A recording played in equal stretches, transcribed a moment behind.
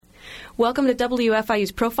Welcome to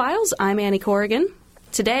WFIU's Profiles. I'm Annie Corrigan.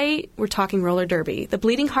 Today, we're talking roller derby. The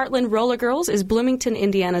Bleeding Heartland Roller Girls is Bloomington,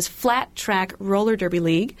 Indiana's flat track roller derby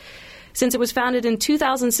league. Since it was founded in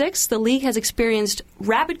 2006, the league has experienced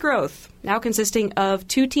rapid growth, now consisting of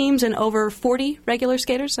 2 teams and over 40 regular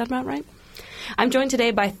skaters. Is that about right? I'm joined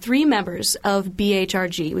today by 3 members of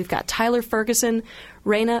BHRG. We've got Tyler Ferguson,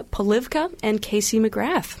 Raina Polivka, and Casey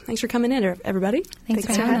McGrath. Thanks for coming in, everybody. Thanks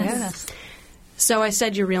for having us. So I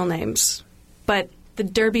said your real names, but the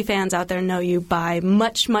derby fans out there know you by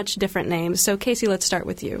much, much different names. So, Casey, let's start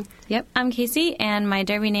with you. Yep, I'm Casey, and my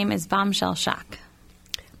derby name is Bombshell Shock.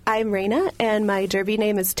 I'm Raina, and my derby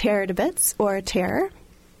name is Terror to Bits, or Terror.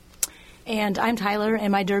 And I'm Tyler,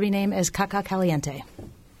 and my derby name is Caca Caliente.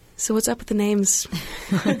 So what's up with the names?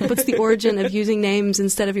 What's the origin of using names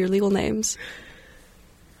instead of your legal names?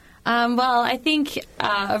 Well, I think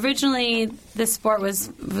originally this sport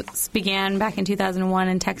began back in 2001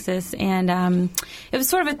 in Texas, and it was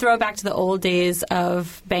sort of a throwback to the old days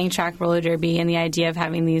of bang track roller derby and the idea of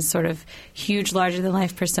having these sort of huge,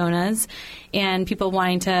 larger-than-life personas, and people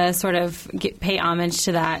wanting to sort of pay homage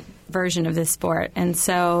to that version of this sport. And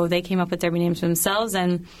so they came up with derby names for themselves,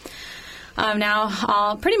 and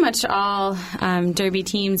now pretty much all derby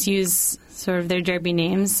teams use sort of their derby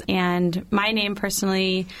names. And my name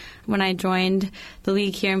personally, when I joined the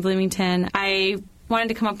league here in Bloomington, I wanted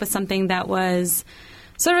to come up with something that was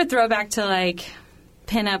sort of a throwback to like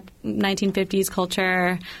pin-up 1950s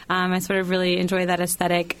culture. I sort of really enjoy that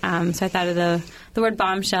aesthetic. So I thought of the word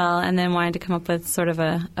bombshell and then wanted to come up with sort of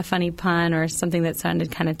a funny pun or something that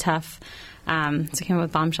sounded kind of tough. So I came up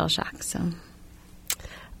with Bombshell Shock. So.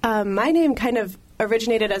 My name kind of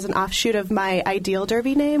originated as an offshoot of my ideal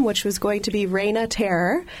derby name, which was going to be Raina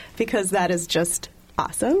Terror, because that is just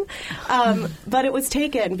awesome. But it was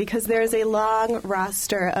taken because there is a long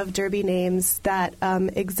roster of derby names that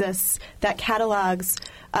exists that catalogs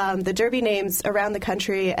the derby names around the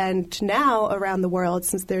country and now around the world,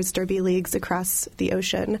 since there's derby leagues across the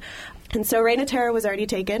ocean. And so Raina Terror was already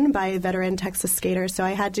taken by a veteran Texas skater, so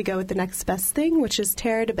I had to go with the next best thing, which is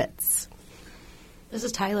Terror to Bits. This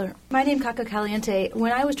is Tyler. My name Caca Caliente.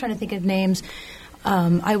 When I was trying to think of names,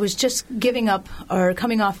 I was just giving up or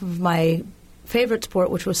coming off of my favorite sport,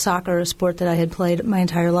 which was soccer, a sport that I had played my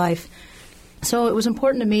entire life. So it was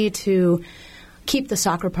important to me to keep the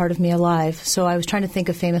soccer part of me alive. So I was trying to think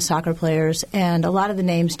of famous soccer players, and a lot of the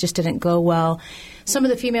names just didn't go well. Some of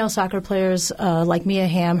the female soccer players, like Mia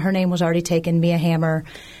Hamm, her name was already taken, Mia Hammer.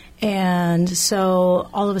 And so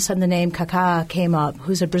all of a sudden the name Kaká came up,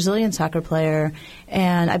 who's a Brazilian soccer player.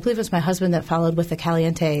 And I believe it was my husband that followed with the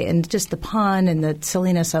Caliente. And just the pun and the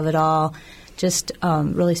silliness of it all just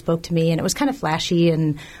really spoke to me. And it was kind of flashy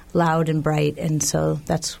and loud and bright. And so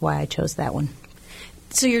that's why I chose that one.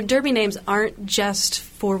 So your derby names aren't just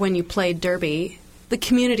for when you play derby. The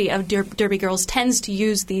community of derby girls tends to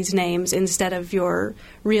use these names instead of your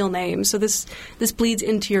real name. So this bleeds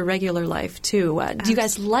into your regular life, too. Do you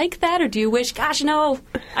guys like that, or do you wish, gosh, no,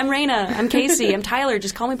 I'm Raina, I'm Casey, I'm Tyler,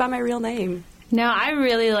 just call me by my real name? No, I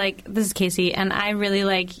really like, this is Casey, and I really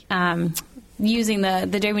like using the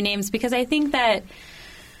derby names because I think that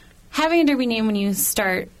having a derby name when you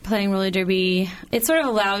start playing roller derby, it sort of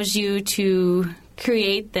allows you to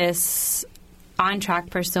create this on-track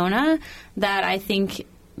persona that I think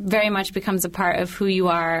very much becomes a part of who you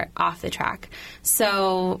are off the track.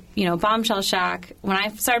 So, Bombshell Shock, when I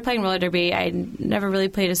started playing roller derby, I never really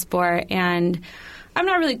played a sport, and I'm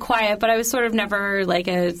not really quiet, but I was sort of never like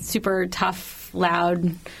a super tough,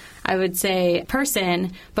 loud, I would say,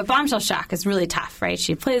 person. But Bombshell Shock is really tough, right?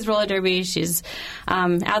 She plays roller derby, she's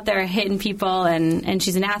out there hitting people, and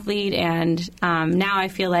she's an athlete, and now I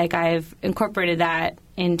feel like I've incorporated that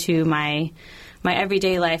into my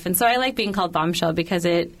everyday life. And so I like being called Bombshell because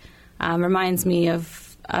it reminds me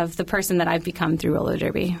of the person that I've become through roller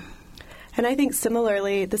derby. And I think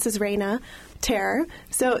similarly, this is Raina Terror.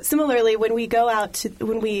 So similarly, when we go out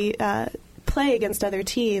when we play against other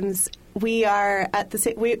teams, we are at the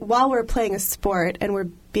same, while we're playing a sport and we're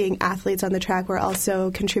being athletes on the track, we're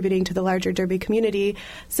also contributing to the larger derby community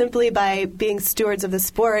simply by being stewards of the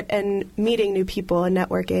sport and meeting new people and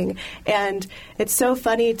networking. And it's so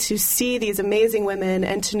funny to see these amazing women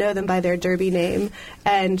and to know them by their derby name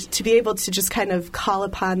and to be able to just kind of call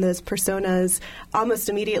upon those personas almost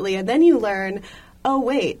immediately. And then you learn, oh,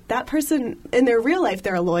 wait, that person, in their real life,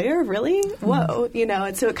 they're a lawyer? Really? Whoa.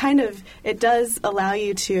 And so it does allow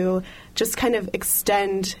you to just kind of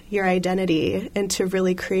extend your identity into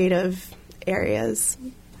really creative areas.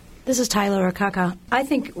 This is Tyler or Kaka. I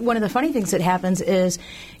think one of the funny things that happens is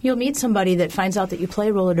you'll meet somebody that finds out that you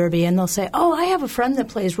play roller derby, and they'll say, "Oh, I have a friend that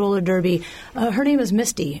plays roller derby. Her name is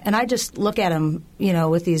Misty." And I just look at them,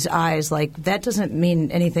 with these eyes like, that doesn't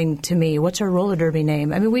mean anything to me. What's her roller derby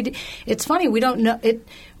name? I mean, it's funny. We don't know it.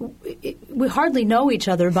 We hardly know each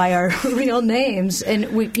other by our real names,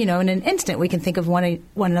 and we, in an instant, we can think of one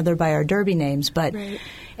another by our derby names, but. Right.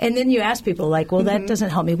 And then you ask people, like, well, that doesn't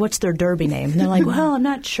help me. What's their derby name? And they're like, well, I'm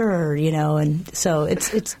not sure, And so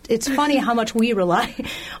it's funny how much we rely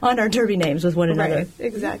on our derby names with one another. Right,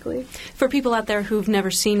 exactly. For people out there who've never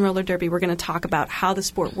seen roller derby, we're going to talk about how the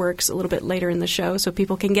sport works a little bit later in the show so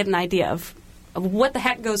people can get an idea of what the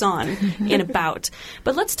heck goes on in a bout.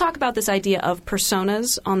 But let's talk about this idea of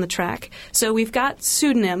personas on the track. So we've got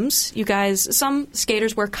pseudonyms. You guys, some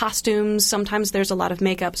skaters wear costumes. Sometimes there's a lot of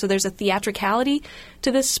makeup. So there's a theatricality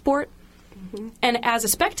to this sport. Mm-hmm. And as a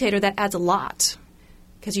spectator, that adds a lot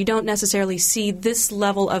because you don't necessarily see this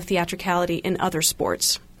level of theatricality in other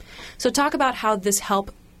sports. So talk about how this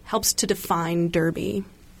helps to define derby.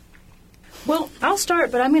 Well, I'll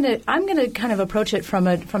start, but I'm gonna kind of approach it from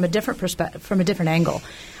a different perspective, from a different angle.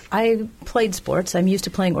 I played sports. I'm used to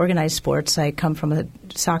playing organized sports. I come from a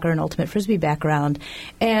soccer and ultimate frisbee background,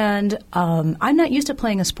 and I'm not used to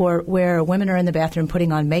playing a sport where women are in the bathroom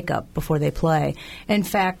putting on makeup before they play. In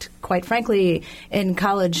fact, quite frankly, in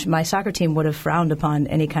college, my soccer team would have frowned upon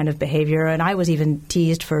any kind of behavior, and I was even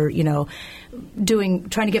teased for trying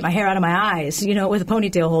to get my hair out of my eyes, with a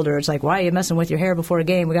ponytail holder. It's like, why are you messing with your hair before a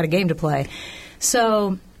game? We got a game to play.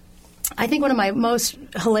 So I think one of my most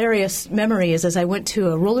hilarious memories is I went to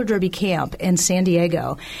a roller derby camp in San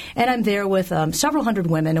Diego, and I'm there with several hundred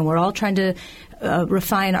women, and we're all trying to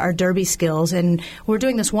refine our derby skills. And we're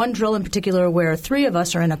doing this one drill in particular where 3 of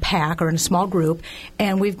us are in a pack or in a small group,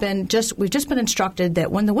 and we've just been instructed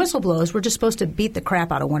that when the whistle blows, we're just supposed to beat the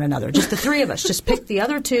crap out of one another. Just the 3 of us. Just pick the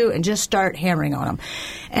other 2 and just start hammering on them.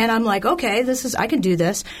 And I'm like, okay, I can do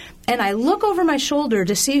this. And I look over my shoulder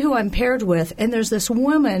to see who I'm paired with, and there's this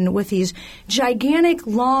woman with these gigantic,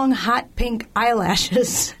 long, hot pink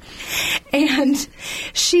eyelashes. And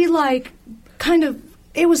she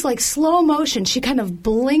it was like slow motion. She kind of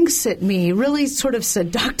blinks at me really sort of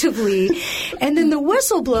seductively. And then the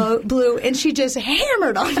whistle blew, and she just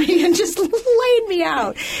hammered on me and just laid me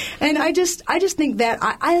out. And I just think that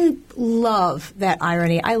I love that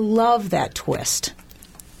irony. I love that twist.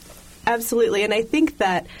 Absolutely. And I think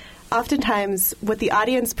that oftentimes what the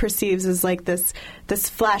audience perceives is like this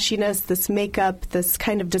flashiness, this makeup, this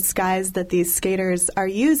kind of disguise that these skaters are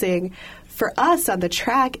using. For us on the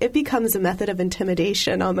track, it becomes a method of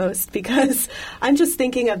intimidation almost, because I'm just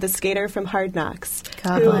thinking of the skater from Hard Knocks.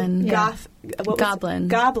 Goblin.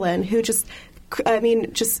 Goblin, who just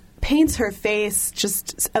paints her face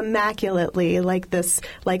just immaculately like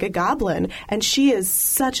a goblin. And she is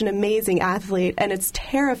such an amazing athlete, and it's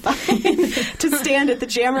terrifying to stand at the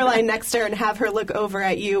jammer line next to her and have her look over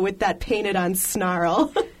at you with that painted-on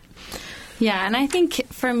snarl. Yeah, and I think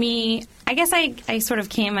for me, I guess I sort of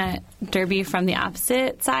came at derby from the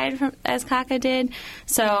opposite side as Kaka did.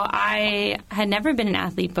 So I had never been an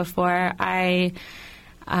athlete before. I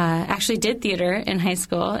actually did theater in high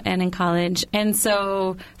school and in college. And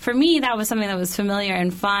so for me, that was something that was familiar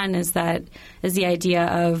and fun, is the idea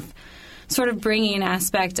of sort of bringing an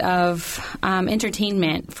aspect of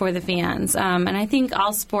entertainment for the fans. And I think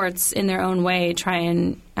all sports in their own way try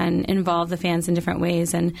and involve the fans in different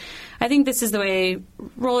ways. And I think this is the way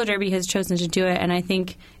roller derby has chosen to do it. And I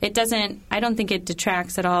think I don't think it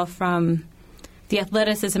detracts at all from the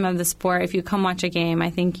athleticism of the sport. If you come watch a game, I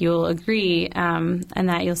think you'll agree, and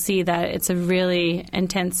that you'll see that it's a really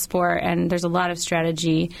intense sport and there's a lot of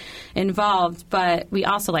strategy involved, but we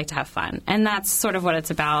also like to have fun. And that's sort of what it's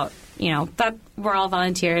about. That we're all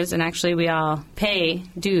volunteers, and actually we all pay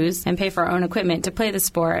dues and pay for our own equipment to play the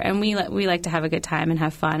sport, and we like to have a good time and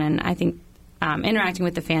have fun. And I think interacting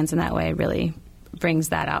with the fans in that way really brings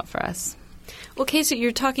that out for us. Well, Casey,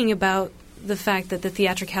 you're talking about the fact that the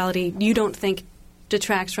theatricality you don't think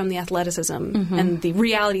detracts from the athleticism and the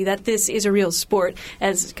reality that this is a real sport.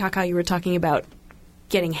 As Kaka, you were talking about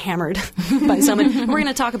getting hammered by someone. We're going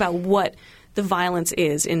to talk about what the violence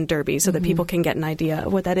is in derby so that people can get an idea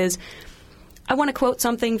of what that is. I want to quote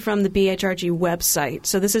something from the BHRG website.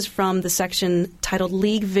 So this is from the section titled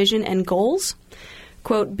League Vision and Goals.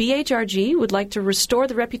 Quote, BHRG would like to restore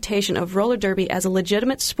the reputation of roller derby as a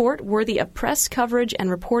legitimate sport worthy of press coverage and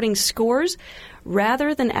reporting scores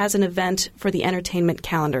rather than as an event for the entertainment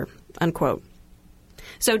calendar, unquote.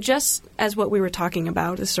 So just as what we were talking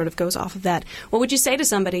about, this sort of goes off of that, what would you say to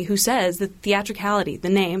somebody who says the theatricality, the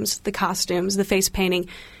names, the costumes, the face painting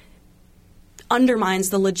undermines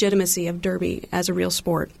the legitimacy of Derby as a real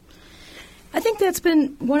sport? I think that's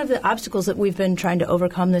been one of the obstacles that we've been trying to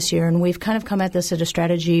overcome this year, and we've kind of come at this at a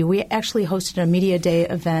strategy. We actually hosted a Media Day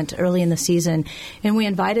event early in the season, and we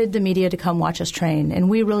invited the media to come watch us train. And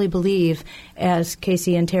we really believe, as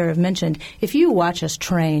Casey and Tara have mentioned, if you watch us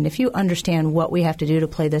train, if you understand what we have to do to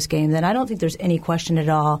play this game, then I don't think there's any question at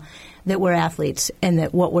all that we're athletes and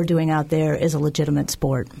that what we're doing out there is a legitimate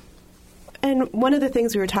sport. And one of the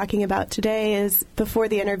things we were talking about today is, before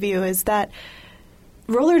the interview, is that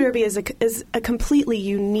roller derby is a completely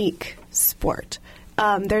unique sport.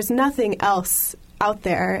 There's nothing else out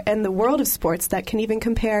there in the world of sports that can even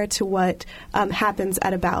compare to what happens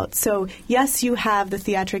at a bout. So, yes, you have the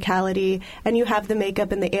theatricality and you have the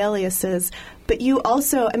makeup and the aliases, but you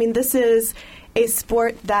also, this is a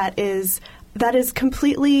sport that is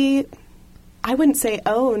completely, I wouldn't say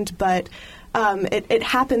owned, but it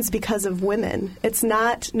happens because of women. It's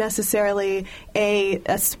not necessarily a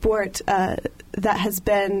sport that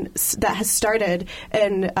has started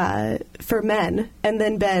for men and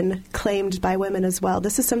then been claimed by women as well.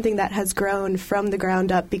 This is something that has grown from the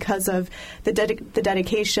ground up because of the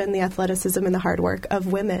dedication, the athleticism, and the hard work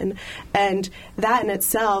of women. And that in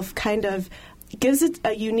itself kind of gives it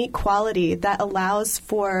a unique quality that allows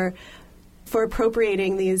for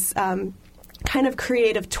appropriating these kind of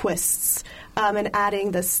creative twists and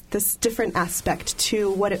adding this different aspect to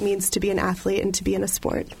what it means to be an athlete and to be in a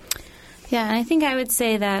sport. Yeah, and I think I would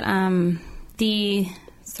say that the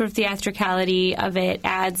sort of theatricality of it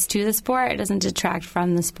adds to the sport. It doesn't detract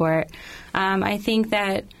from the sport. I think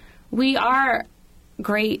that we are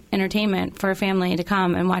great entertainment for a family to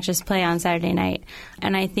come and watch us play on Saturday night.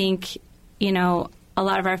 And I think, a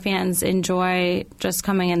lot of our fans enjoy just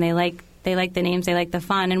coming and they like the names, they like the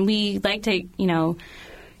fun, and we like to,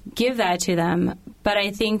 give that to them. But I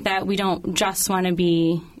think that we don't just want to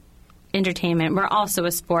be entertainment. We're also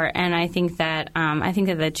a sport, and I think that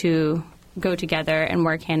the two go together and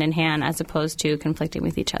work hand in hand as opposed to conflicting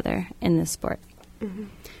with each other in this sport. Mm-hmm.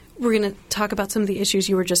 We're going to talk about some of the issues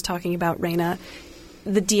you were just talking about, Raina.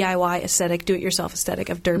 The DIY aesthetic, do-it-yourself aesthetic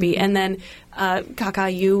of Derby. Mm-hmm. And then, Kaka,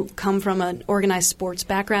 you come from an organized sports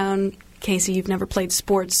background. Casey, you've never played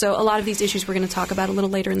sports. So a lot of these issues we're going to talk about a little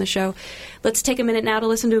later in the show. Let's take a minute now to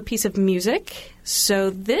listen to a piece of music.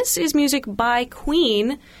 So this is music by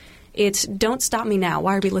Queen. It's Don't Stop Me Now.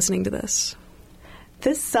 Why are we listening to this?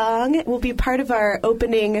 This song will be part of our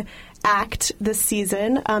opening act this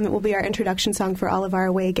season. It will be our introduction song for all of our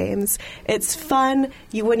away games. It's fun.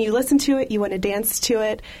 When you listen to it, you want to dance to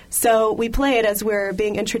it. So we play it as we're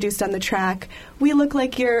being introduced on the track. We look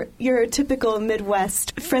like your typical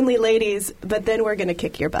Midwest friendly ladies, but then we're going to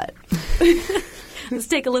kick your butt. Let's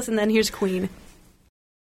take a listen then. Here's Queen.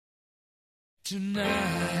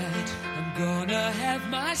 Tonight I'm gonna have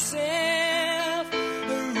myself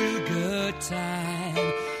a real good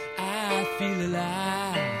time. I feel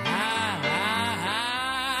alive.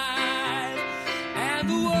 And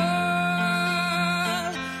the world,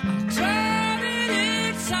 I'm turning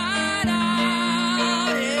inside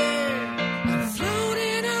out, yeah. I'm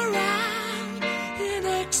floating around in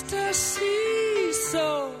ecstasy.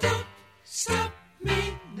 So don't stop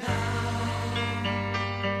me now.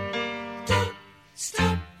 Don't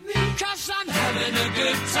stop me, 'cause I'm having a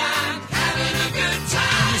good time, having a good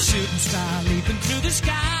time. A shooting star leaping through the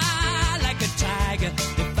sky like a tiger,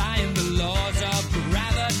 defying the laws of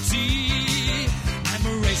gravity. I'm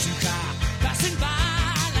a racing car passing by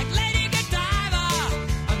like Lady Godiva.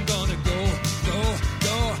 I'm gonna go, go,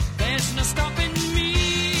 go. There's no stopping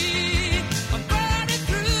me. I'm burning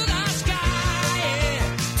through the sky,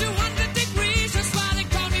 yeah. 200 degrees, that's why they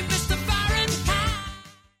call me Mr. Fahrenheit.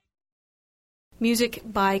 Music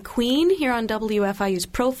by Queen here on WFIU's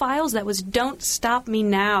Profiles. That was Don't Stop Me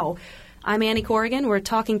Now. I'm Annie Corrigan. We're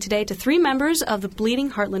talking today to three members of the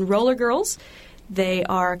Bleeding Heartland Roller Girls. They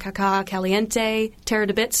are Kaka Caliente, Tara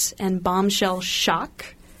DeBitz, and Bombshell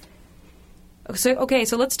Shock. So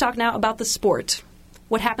let's talk now about the sport.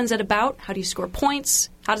 What happens at a bout? How do you score points?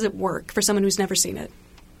 How does it work for someone who's never seen it?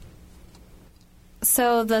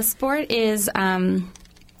 So the sport is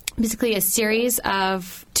basically a series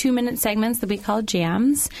of 2-minute segments that we call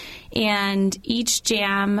jams. And each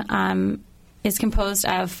jam is composed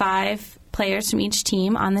of 5 players from each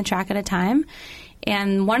team on the track at a time.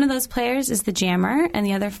 And one of those players is the jammer, and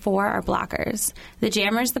the other 4 are blockers. The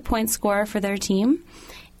jammer is the point scorer for their team,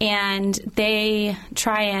 and they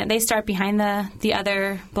start behind the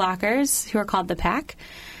other blockers, who are called the pack.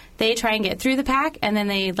 They try and get through the pack, and then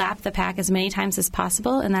they lap the pack as many times as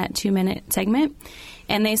possible in that 2-minute segment.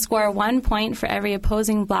 And they score 1 point for every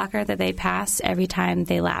opposing blocker that they pass every time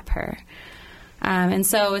they lap her. And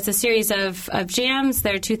so it's a series of jams.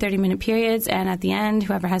 They're 2 30-minute periods, and at the end,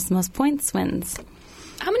 whoever has the most points wins.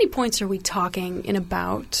 How many points are we talking in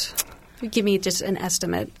about? Give me just an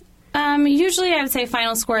estimate. Usually, I would say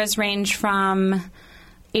final scores range from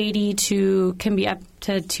 80 to can be up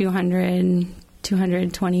to 200,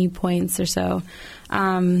 220 points or so,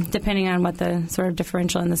 depending on what the sort of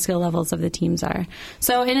differential and the skill levels of the teams are.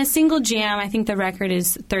 So in a single jam, I think the record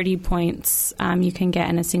is 30 points you can get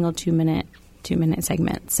in a single 2-minute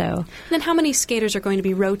segment. So then how many skaters are going to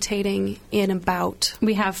be rotating in about?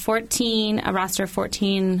 We have a roster of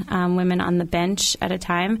 14 women on the bench at a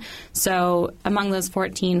time. So among those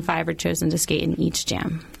 14, 5 are chosen to skate in each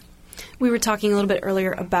jam. We were talking a little bit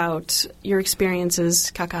earlier about your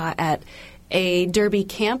experiences, Kaka, at a derby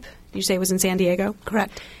camp. Did you say it was in San Diego?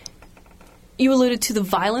 Correct. You alluded to the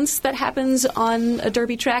violence that happens on a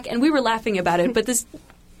derby track, and we were laughing about it, but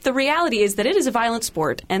the reality is that it is a violent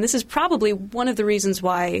sport, and this is probably one of the reasons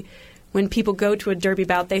why when people go to a derby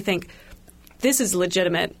bout, they think, this is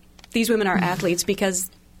legitimate. These women are athletes,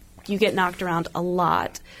 because you get knocked around a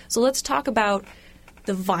lot. So let's talk about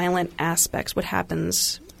the violent aspects, what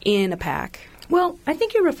happens in a pack. Well, I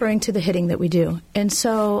think you're referring to the hitting that we do. And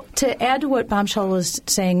so to add to what Bombshell was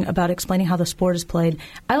saying about explaining how the sport is played,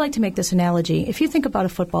 I like to make this analogy. If you think about a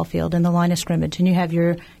football field and the line of scrimmage, and you have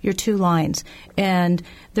your 2 lines, and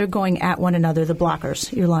they're going at one another, the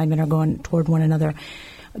blockers, your linemen are going toward one another.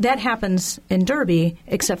 That happens in derby,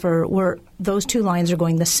 except for where those 2 lines are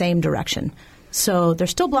going the same direction. So they're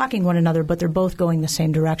still blocking one another, but they're both going the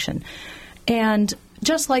same direction. And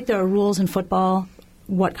just like there are rules in football,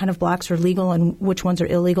 what kind of blocks are legal and which ones are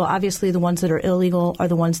illegal. Obviously, the ones that are illegal are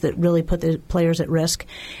the ones that really put the players at risk.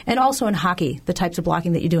 And also in hockey, the types of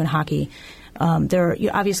blocking that you do in hockey.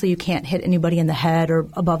 Obviously, you can't hit anybody in the head or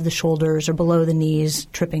above the shoulders or below the knees,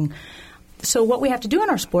 tripping. So what we have to do in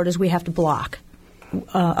our sport is we have to block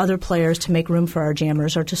other players to make room for our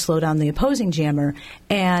jammers or to slow down the opposing jammer.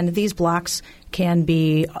 And these blocks can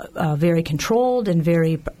be very controlled and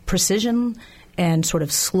very precision and sort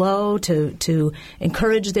of slow to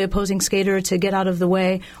encourage the opposing skater to get out of the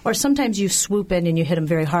way. Or sometimes you swoop in and you hit them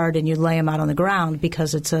very hard and you lay them out on the ground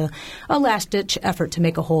because it's a last-ditch effort to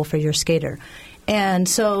make a hole for your skater. And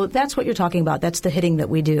so that's what you're talking about. That's the hitting that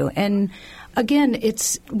we do. And again,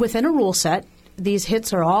 it's within a rule set. These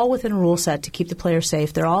hits are all within a rule set to keep the player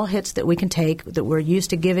safe. They're all hits that we can take, that we're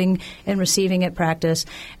used to giving and receiving at practice,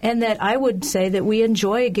 and that I would say that we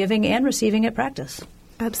enjoy giving and receiving at practice.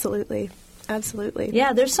 Absolutely. Absolutely.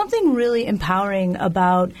 Yeah, there's something really empowering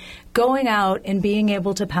about going out and being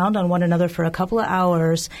able to pound on one another for a couple of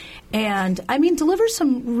hours and, deliver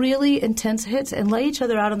some really intense hits and lay each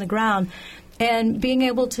other out on the ground and being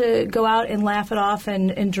able to go out and laugh it off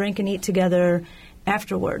and drink and eat together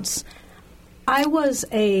afterwards. I was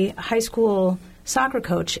a high school soccer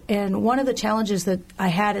coach, and one of the challenges that I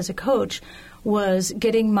had as a coach was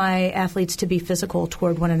getting my athletes to be physical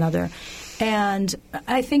toward one another. And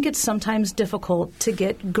I think it's sometimes difficult to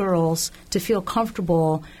get girls to feel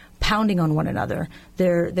comfortable pounding on one another.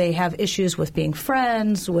 They have issues with being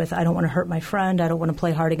friends, with I don't want to hurt my friend, I don't want to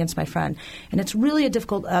play hard against my friend. And it's really a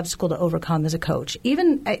difficult obstacle to overcome as a coach.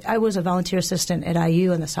 Even I was a volunteer assistant at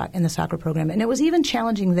IU in the soccer program, and it was even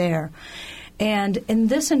challenging there. And in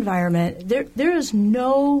this environment, there is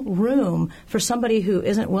no room for somebody who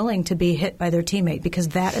isn't willing to be hit by their teammate, because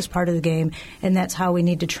that is part of the game, and that's how we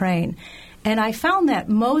need to train. And I found that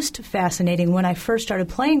most fascinating when I first started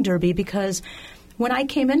playing derby, because when I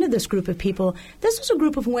came into this group of people, this was a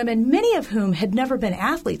group of women, many of whom had never been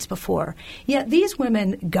athletes before. Yet these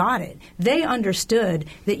women got it. They understood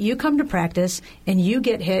that you come to practice and you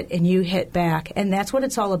get hit and you hit back, and that's what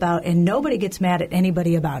it's all about, and nobody gets mad at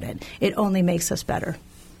anybody about it. It only makes us better.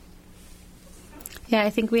 Yeah, I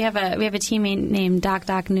think we have a teammate named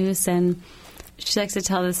Doc Noose, and she likes to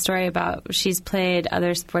tell this story about she's played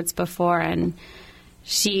other sports before, and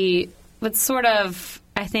she would sort of,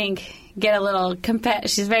 I think, get a little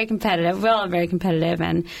she's very competitive. We're all very competitive,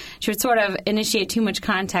 and she would sort of initiate too much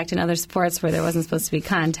contact in other sports where there wasn't supposed to be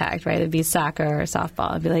contact, right? It'd be soccer or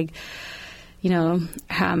softball. It'd be like,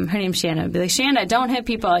 her name's Shanna. It'd be like, Shanna, don't hit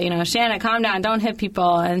people. Shanna, calm down, don't hit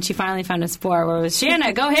people. And she finally found a sport where it was,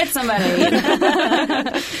 Shanna, go hit somebody.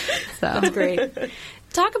 So that's great.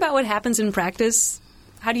 Talk about what happens in practice.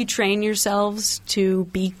 How do you train yourselves to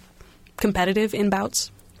be competitive in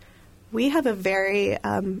bouts? We have a very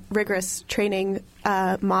rigorous training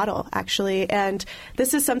model, actually, and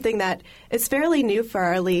this is something that is fairly new for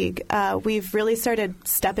our league. We've really started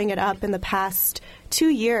stepping it up in the past 2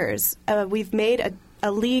 years. We've made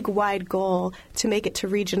a league-wide goal to make it to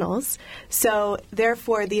regionals. So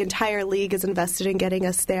therefore, the entire league is invested in getting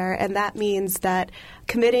us there, and that means that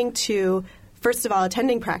committing to, first of all,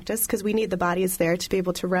 attending practice, because we need the bodies there to be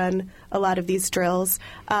able to run a lot of these drills.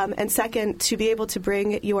 And second, to be able to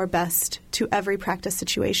bring your best to every practice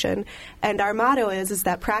situation. And our motto is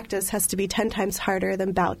that practice has to be 10 times harder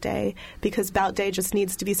than bout day, because bout day just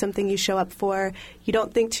needs to be something you show up for. You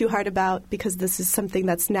don't think too hard about, because this is something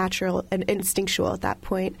that's natural and instinctual at that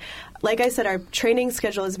point. Like I said, our training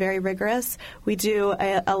schedule is very rigorous. We do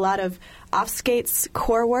a lot of off-skates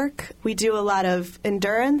core work. We do a lot of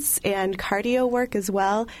endurance and cardio work as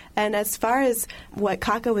well. And as far as what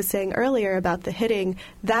Kaka was saying earlier about the hitting,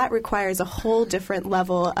 that requires a whole different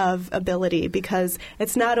level of ability, because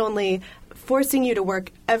it's not only forcing you to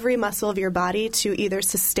work every muscle of your body to either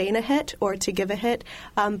sustain a hit or to give a hit.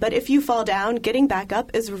 But if you fall down, getting back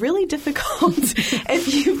up is really difficult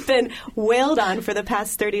if you've been wailed on for the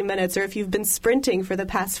past 30 minutes or if you've been sprinting for the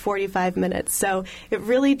past 45 minutes. So it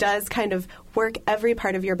really does kind of work every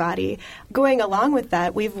part of your body. Going along with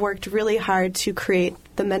that, we've worked really hard to create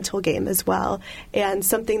the mental game as well. And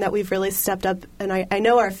something that we've really stepped up, and I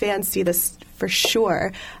know our fans see this for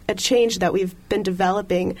sure, a change that we've been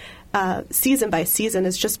developing season by season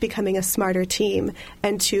is just becoming a smarter team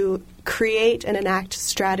and to create and enact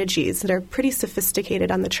strategies that are pretty sophisticated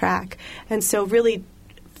on the track. And so really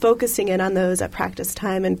focusing in on those at practice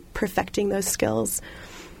time and perfecting those skills.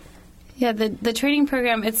 Yeah, the training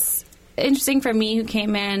program, it's interesting for me who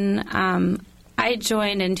came in. I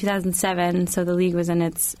joined in 2007, so the league was in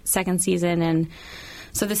its second season, and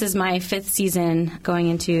so this is my fifth season going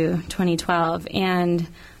into 2012. And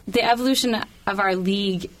the evolution of our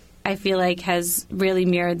league, I feel like, has really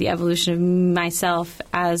mirrored the evolution of myself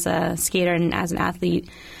as a skater and as an athlete,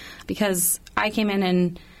 because I came in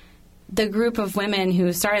and the group of women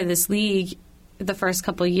who started this league the first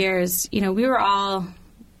couple of years, we were all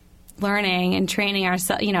learning and training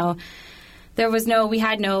ourselves. We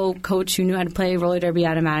had no coach who knew how to play roller derby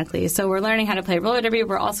automatically. So we're learning how to play roller derby.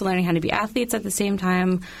 We're also learning how to be athletes at the same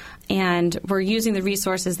time. And we're using the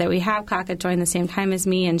resources that we have. Kaka joined the same time as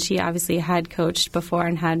me, and she obviously had coached before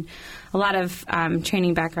and had a lot of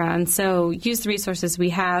training background. So use the resources we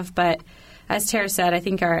have. But as Tara said, I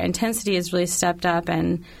think our intensity has really stepped up.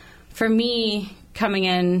 And for me, coming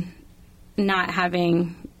in, not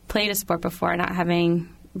having played a sport before, not having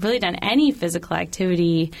really done any physical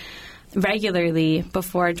activity regularly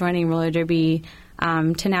before joining roller derby,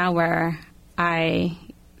 to now where I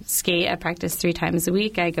skate, I practice 3 times a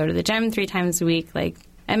week. I go to the gym 3 times a week. Like,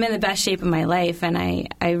 I'm in the best shape of my life, and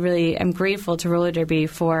I really am grateful to roller derby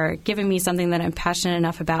for giving me something that I'm passionate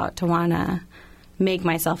enough about to want to make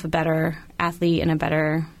myself a better athlete and a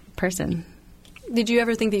better person. Did you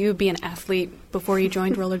ever think that you would be an athlete before you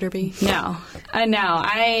joined roller derby? No. No.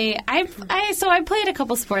 So I played a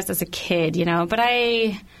couple sports as a kid, but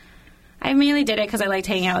I mainly did it because I liked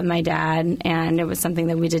hanging out with my dad, and it was something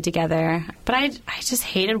that we did together. But I just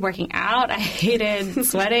hated working out. I hated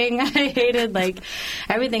sweating. I hated,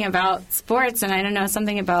 everything about sports. And I don't know,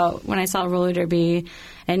 something about when I saw roller derby.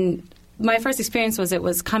 And my first experience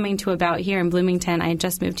was coming to a bout here in Bloomington. I had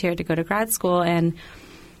just moved here to go to grad school, and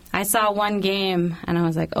I saw one game, and I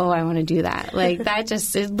was like, oh, I want to do that.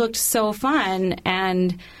 It looked so fun.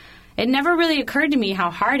 And it never really occurred to me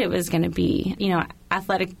how hard it was going to be,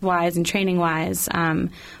 athletic-wise and training-wise.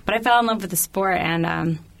 But I fell in love with the sport,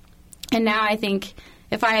 and now I think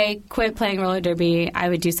if I quit playing roller derby, I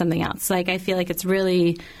would do something else. I feel like it's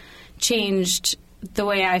really changed the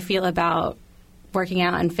way I feel about working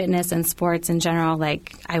out and fitness and sports in general.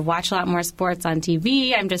 I watch a lot more sports on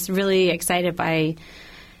TV. I'm just really excited by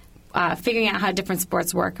figuring out how different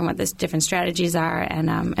sports work and what the different strategies are,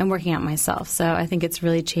 and working out myself. So I think it's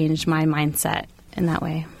really changed my mindset in that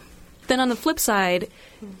way. Then on the flip side,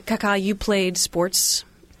 Kaka, you played sports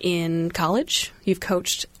in college. You've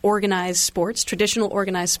coached organized sports, traditional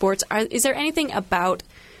organized sports. Is there anything about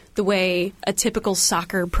the way a typical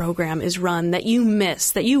soccer program is run that you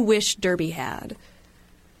miss, that you wish Derby had?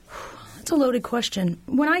 That's a loaded question.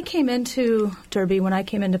 When I came into Derby, when I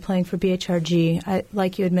came into playing for BHRG,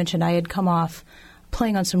 like you had mentioned, I had come off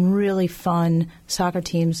playing on some really fun soccer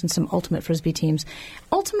teams and some ultimate Frisbee teams.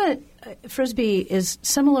 Ultimate Frisbee is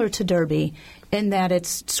similar to Derby in that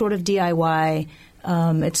it's sort of DIY,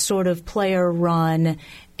 it's sort of player run,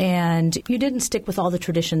 and you didn't stick with all the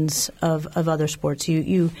traditions of other sports.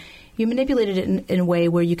 You manipulated it in a way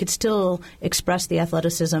where you could still express the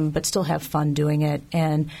athleticism but still have fun doing it.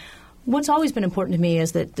 And what's always been important to me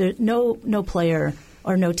is that no player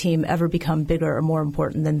or no team ever become bigger or more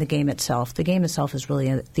important than the game itself. The game itself is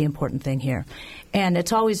really the important thing here. And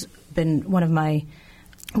it's always been one of my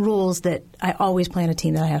rules that I always play on a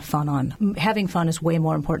team that I have fun on. Having fun is way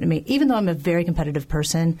more important to me. Even though I'm a very competitive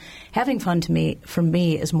person, having fun for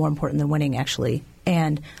me is more important than winning, actually.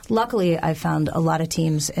 And luckily, I've found a lot of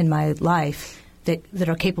teams in my life that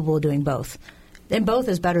are capable of doing both. And both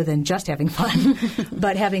is better than just having fun,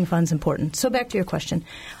 but having fun is important. So back to your question.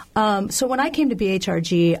 So when I came to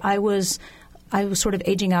BHRG, I was sort of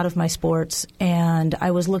aging out of my sports, and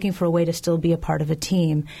I was looking for a way to still be a part of a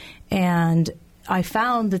team. And I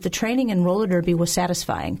found that the training in roller derby was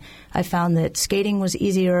satisfying. I found that skating was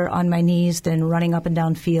easier on my knees than running up and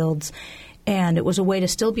down fields, and it was a way to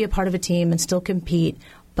still be a part of a team and still compete,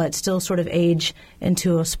 but still sort of age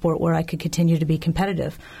into a sport where I could continue to be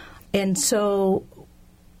competitive. And so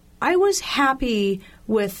I was happy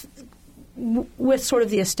with sort of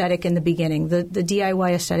the aesthetic in the beginning, the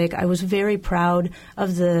DIY aesthetic. I was very proud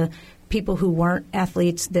of the people who weren't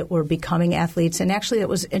athletes that were becoming athletes. And actually, it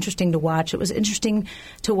was interesting to watch. It was interesting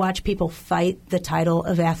to watch people fight the title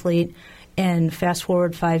of athlete, and fast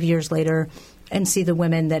forward 5 years later and see the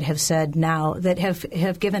women that have said now, that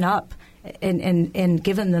have given up and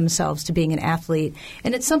given themselves to being an athlete.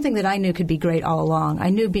 And it's something that I knew could be great all along.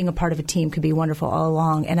 I knew being a part of a team could be wonderful all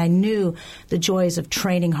along. And I knew the joys of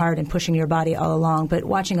training hard and pushing your body all along. But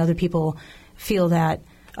watching other people feel that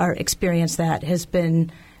or experience that has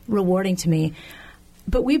been rewarding to me.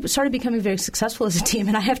 But we started becoming very successful as a team,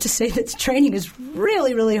 and I have to say that training is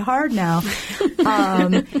really, really hard now.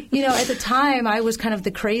 At the time, I was kind of the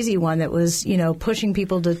crazy one that was, pushing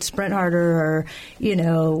people to sprint harder or,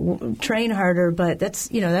 train harder. But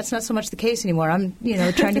that's not so much the case anymore. I'm,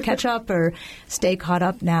 trying to catch up or stay caught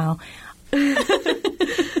up now.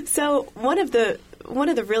 So one of the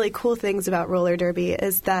really cool things about roller derby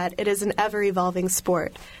is that it is an ever-evolving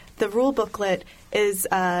sport. The rule booklet is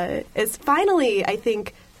finally, I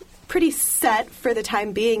think, pretty set for the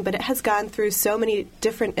time being, but it has gone through so many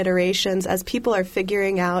different iterations as people are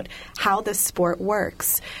figuring out how the sport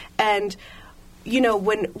works. And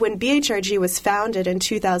when BHRG was founded in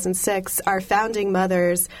 2006, our founding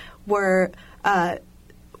mothers were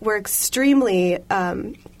extremely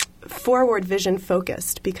forward vision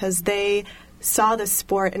focused because they saw the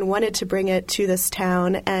sport and wanted to bring it to this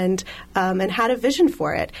town and had a vision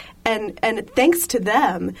for it. And thanks to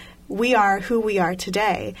them, we are who we are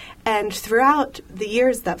today. And throughout the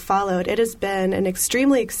years that followed, it has been an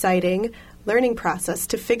extremely exciting learning process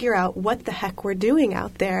to figure out what the heck we're doing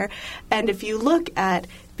out there. And if you look at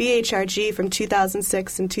BHRG from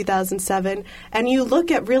 2006 and 2007, and you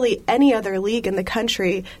look at really any other league in the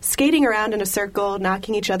country, skating around in a circle,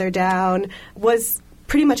 knocking each other down was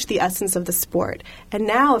pretty much the essence of the sport. And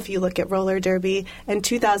now if you look at roller derby in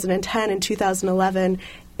 2010 and 2011,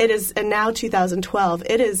 and now 2012,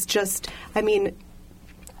 it is just, it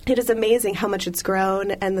is amazing how much it's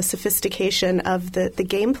grown and the sophistication of the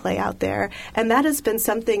gameplay out there. And that has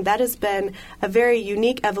been a very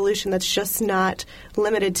unique evolution that's just not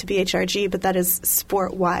limited to BHRG, but that is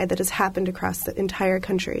sport-wide, that has happened across the entire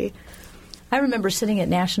country. I remember sitting at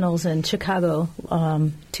Nationals in Chicago,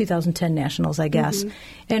 2010 Nationals, I guess,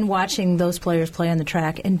 and watching those players play on the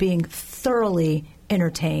track and being thoroughly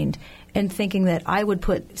entertained and thinking that I would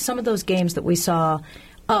put some of those games that we saw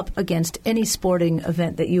up against any sporting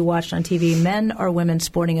event that you watched on TV, men or women's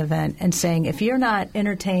sporting event, and saying, if you're not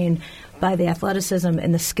entertained by the athleticism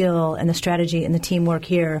and the skill and the strategy and the teamwork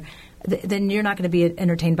here, then you're not going to be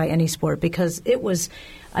entertained by any sport, because it was –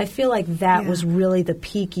 I feel like that was really the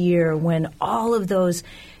peak year when all of those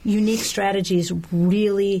unique strategies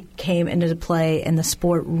really came into play and the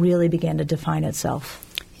sport really began to define itself.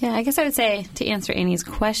 Yeah, I guess I would say, to answer Annie's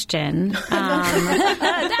question. No,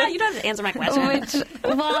 you don't have to answer my question.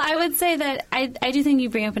 I would say that I do think you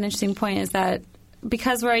bring up an interesting point, is that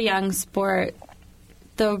because we're a young sport,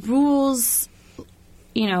 the rules,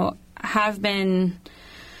 have been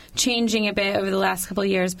changing a bit over the last couple of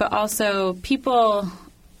years, but also people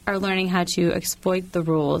are learning how to exploit the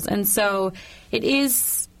rules. And so it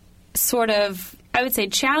is sort of, I would say,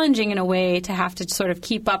 challenging in a way to have to sort of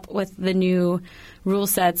keep up with the new rule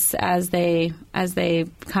sets as they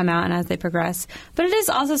come out and as they progress. But it is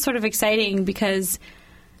also sort of exciting because,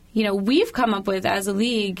 we've come up with, as a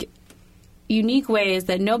league, unique ways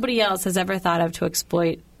that nobody else has ever thought of to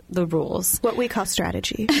exploit the rules. What we call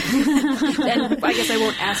strategy. And I guess I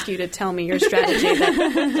won't ask you to tell me your strategy.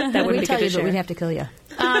 That wouldn't be good to share. But we'd have to kill you.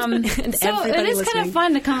 So it is kind of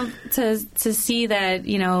fun to come to see that,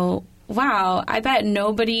 wow, I bet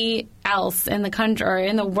nobody else in the country or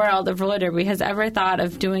in the world of roller derby has ever thought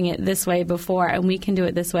of doing it this way before, and we can do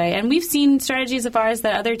it this way. And we've seen strategies of ours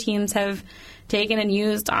that other teams have taken and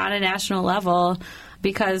used on a national level.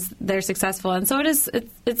 because they're successful. And so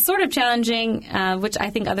it's sort of challenging, which I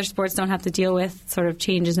think other sports don't have to deal with, sort of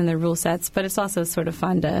changes in their rule sets, but it's also sort of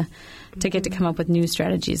fun to get to come up with new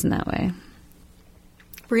strategies in that way.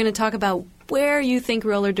 We're going to talk about where you think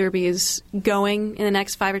roller derby is going in the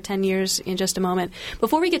next 5 or 10 years in just a moment.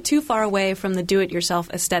 Before we get too far away from the do-it-yourself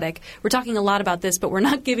aesthetic, we're talking a lot about this, but we're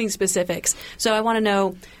not giving specifics. So I want to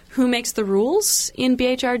know who makes the rules in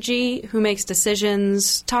BHRG, who makes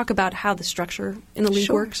decisions, talk about how the structure in the league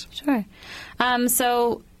works. Sure.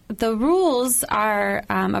 So the rules are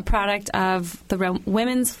a product of the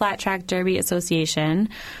Women's Flat Track Derby Association,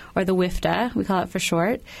 or the WIFTA, we call it for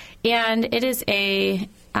short. And it is a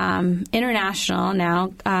international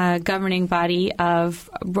now governing body of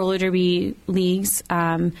roller derby leagues,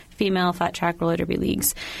 female flat track roller derby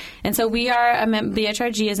leagues. And so we are,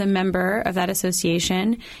 BHRG is a member of that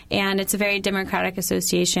association, and it's a very democratic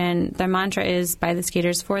association. Their mantra is by the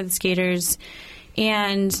skaters, for the skaters.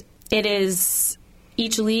 And it is,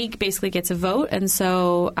 each league basically gets a vote, and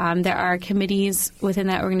so there are committees within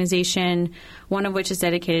that organization, one of which is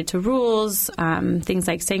dedicated to rules, things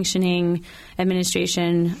like sanctioning,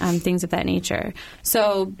 administration, things of that nature.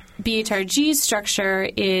 So BHRG's structure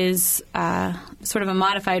is sort of a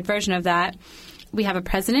modified version of that. We have a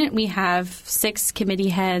president. We have 6 committee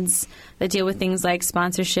heads that deal with things like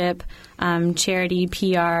sponsorship, charity,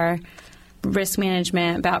 PR, risk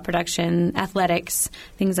management, bout production, athletics,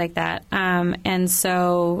 things like that. And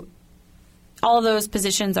so all of those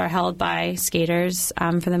positions are held by skaters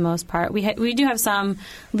for the most part. We do have some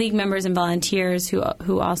league members and volunteers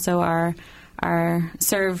who also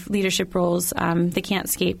serve leadership roles. They can't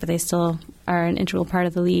skate, but they still are an integral part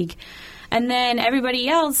of the league. And then everybody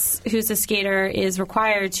else who's a skater is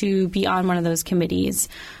required to be on one of those committees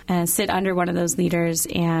and sit under one of those leaders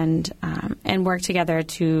and work together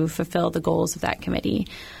to fulfill the goals of that committee.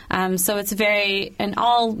 So it's and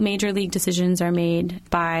all major league decisions are made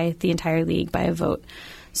by the entire league by a vote.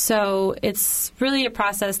 So it's really a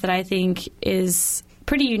process that I think is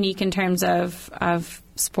pretty unique in terms of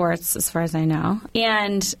sports, as far as I know.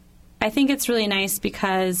 And I think it's really nice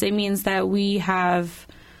because it means that we have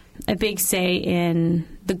a big say in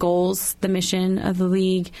the goals, the mission of the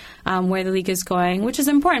league, where the league is going, which is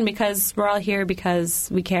important because we're all here because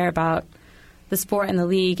we care about the sport and the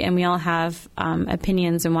league, and we all have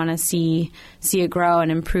opinions and want to see it grow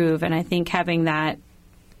and improve. And I think having that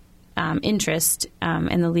interest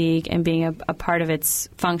in the league and being a part of its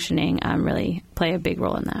functioning really play a big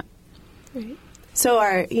role in that. Right. So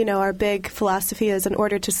our big philosophy is, in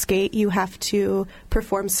order to skate, you have to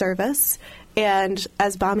perform service. And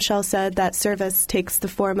as Bombshell said, that service takes the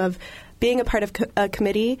form of being a part of a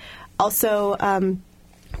committee, also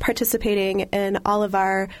participating in all of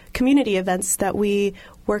our community events that we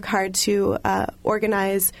work hard to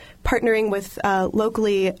organize, partnering with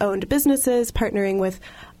locally owned businesses, partnering with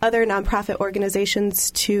other nonprofit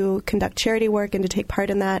organizations to conduct charity work and to take part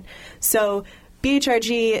in that. So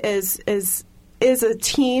BHRG is a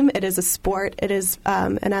team, it is a sport, it is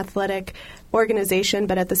an athletic organization,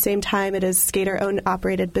 but at the same time it is skater-owned,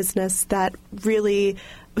 operated business that really,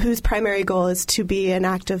 whose primary goal is to be an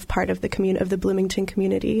active part of the Bloomington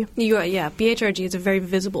community. BHRG is a very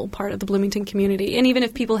visible part of the Bloomington community, and even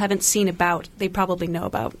if people haven't seen about, they probably know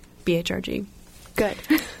about BHRG. Good.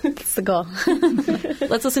 That's the goal.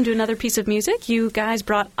 Let's listen to another piece of music. You guys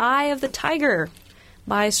brought Eye of the Tiger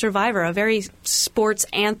by Survivor, a very sports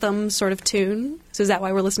anthem sort of tune. So is that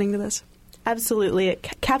why we're listening to this? Absolutely.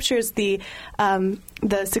 It captures the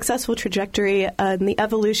successful trajectory and the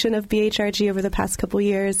evolution of BHRG over the past couple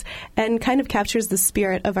years and kind of captures the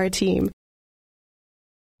spirit of our team.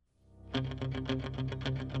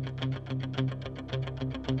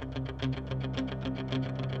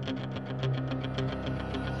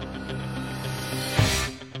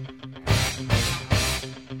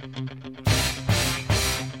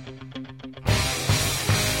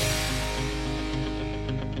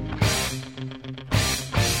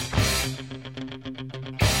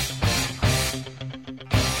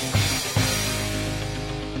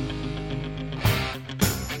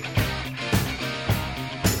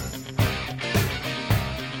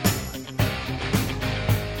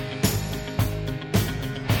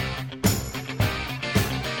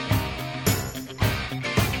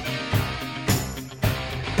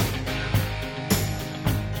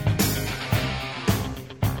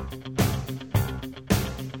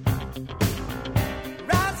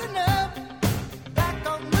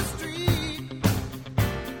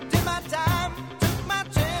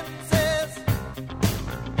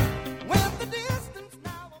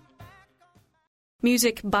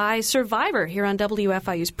 Music by Survivor here on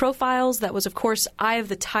WFIU's Profiles. That was, of course, Eye of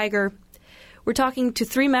the Tiger. We're talking to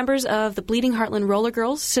 3 members of the Bleeding Heartland Roller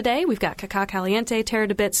Girls today. We've got Caca Caliente, Tara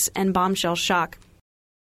DeBitz, and Bombshell Shock.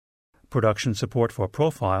 Production support for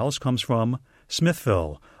Profiles comes from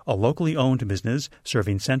Smithville, a locally owned business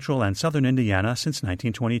serving central and southern Indiana since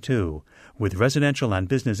 1922, with residential and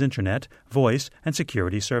business internet, voice, and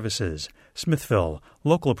security services. Smithville,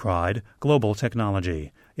 local pride, global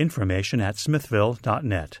technology. Information at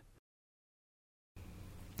smithville.net.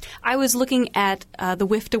 I was looking at the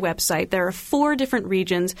WIFTA website. There are 4 different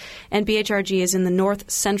regions, and BHRG is in the North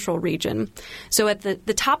Central region. So at the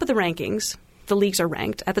top of the rankings, the leagues are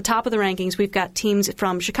ranked. At the top of the rankings, we've got teams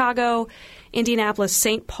from Chicago, Indianapolis,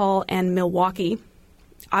 St. Paul, and Milwaukee.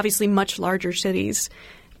 Obviously much larger cities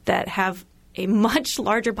that have a much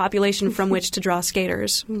larger population from which to draw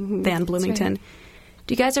skaters than Bloomington. Right.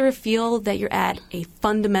 Do you guys ever feel that you're at a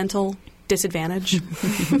fundamental disadvantage?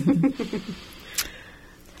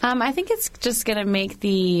 I think it's just going to make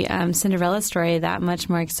the Cinderella story that much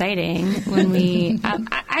more exciting when we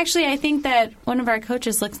I think that one of our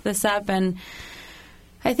coaches looked this up, and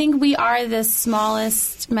I think we are the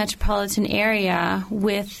smallest metropolitan area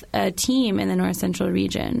with a team in the North Central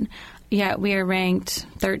region. Yeah, we are ranked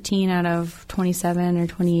 13 out of 27 or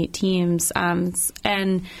 28 teams,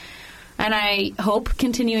 and I hope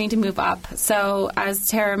continuing to move up. So as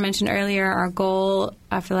Tara mentioned earlier, our goal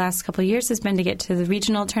after the last couple of years has been to get to the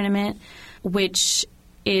regional tournament, which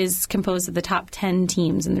is composed of the top 10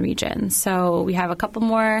 teams in the region. So we have a couple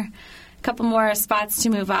more spots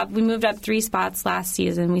to move up. We moved up 3 spots last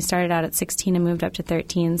season. We started out at 16 and moved up to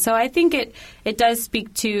 13. So I think it does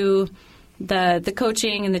speak to the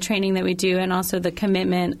coaching and the training that we do, and also the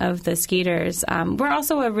commitment of the skaters. We're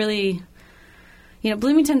also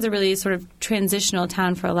Bloomington's a really sort of transitional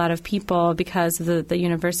town for a lot of people because of the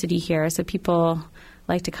university here. So people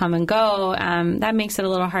like to come and go. That makes it a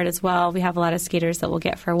little hard as well. We have a lot of skaters that we'll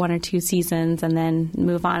get for 1 or 2 seasons and then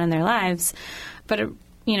move on in their lives. But it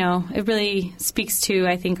really speaks to,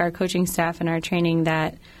 I think, our coaching staff and our training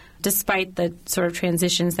that despite the sort of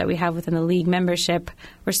transitions that we have within the league membership,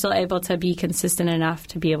 we're still able to be consistent enough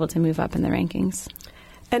to be able to move up in the rankings.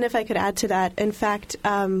 And if I could add to that, in fact,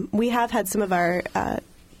 we have had some of our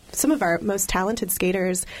most talented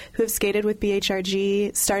skaters who have skated with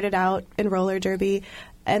BHRG, started out in roller derby,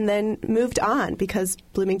 and then moved on because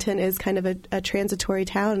Bloomington is kind of a transitory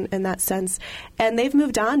town in that sense. And they've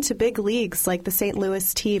moved on to big leagues like the St.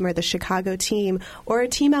 Louis team or the Chicago team or a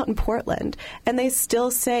team out in Portland. And they still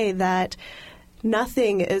say that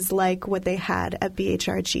nothing is like what they had at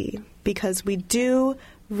BHRG because we do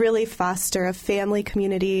really foster a family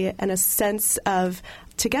community and a sense of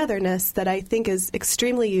togetherness that I think is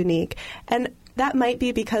extremely unique. And that might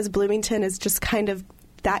be because Bloomington is just kind of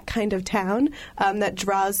that kind of town that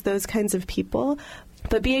draws those kinds of people.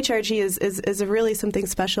 But BHRG is really something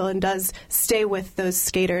special and does stay with those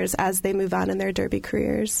skaters as they move on in their derby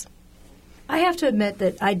careers. I have to admit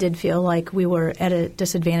that I did feel like we were at a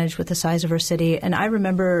disadvantage with the size of our city. And I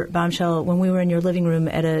remember, Bombshell, when we were in your living room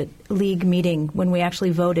at a league meeting when we actually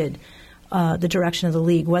voted the direction of the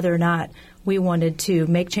league, whether or not we wanted to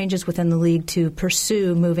make changes within the league to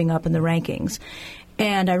pursue moving up in the rankings.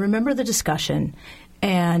 And I remember the discussion.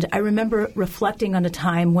 And I remember reflecting on a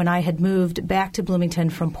time when I had moved back to Bloomington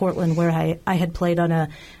from Portland, where I had played on a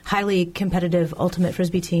highly competitive ultimate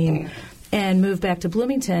Frisbee team, and moved back to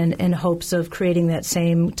Bloomington in hopes of creating that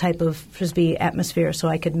same type of Frisbee atmosphere so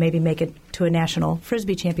I could maybe make it to a national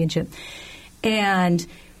Frisbee championship. And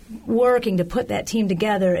working to put that team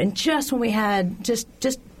together, and just when we had just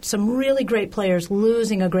some really great players,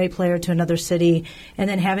 losing a great player to another city and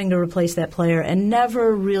then having to replace that player and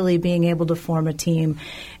never really being able to form a team.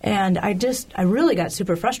 And I really got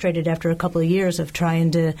super frustrated after a couple of years of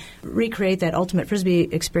trying to recreate that ultimate Frisbee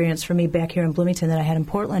experience for me back here in Bloomington that I had in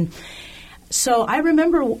Portland. So I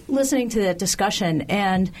remember listening to that discussion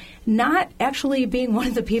and not actually being one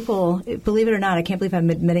of the people, believe it or not, I can't believe I'm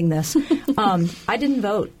admitting this, I didn't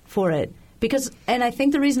vote for it. And I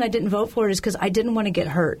think the reason I didn't vote for it is because I didn't want to get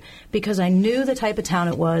hurt, because I knew the type of town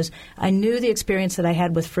it was. I knew the experience that I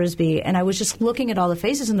had with Frisbee, and I was just looking at all the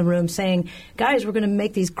faces in the room saying, guys, we're going to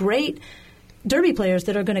make these great derby players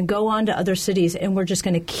that are going to go on to other cities, and we're just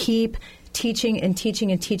going to keep teaching and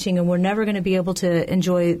teaching and teaching, and we're never going to be able to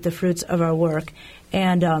enjoy the fruits of our work.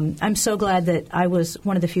 And I'm so glad that I was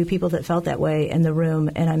one of the few people that felt that way in the room,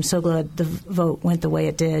 and I'm so glad the vote went the way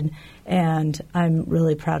it did, and I'm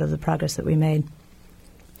really proud of the progress that we made.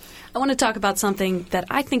 I want to talk about something that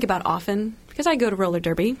I think about often because I go to roller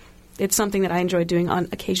derby. It's something that I enjoy doing on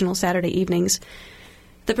occasional Saturday evenings.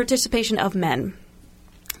 The participation of men.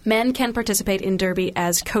 Men can participate in derby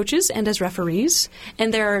as coaches and as referees,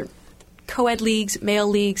 and there are co-ed leagues, male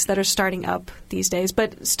leagues that are starting up these days,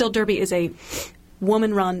 but still Derby is a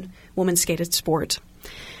woman-run, woman-skated sport.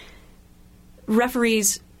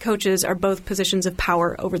 Referees, coaches are both positions of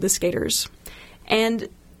power over the skaters. And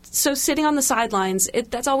so sitting on the sidelines,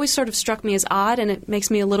 that's always sort of struck me as odd, and it makes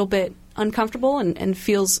me a little bit uncomfortable and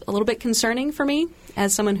feels a little bit concerning for me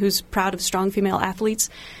as someone who's proud of strong female athletes.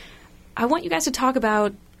 I want you guys to talk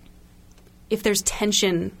about if there's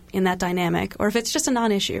tension in that dynamic or if it's just a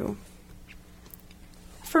non-issue.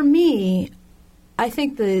 For me, I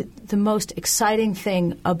think the most exciting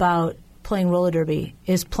thing about playing roller derby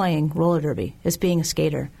is playing roller derby, is being a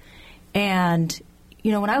skater. And,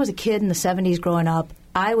 you know, when I was a kid in the 70s growing up,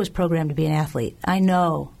 I was programmed to be an athlete. I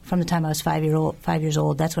know from the time I was 5 years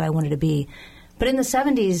old, that's what I wanted to be. But in the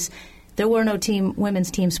 70s, there were no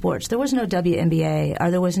women's team sports. There was no WNBA,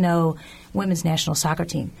 or there was no women's national soccer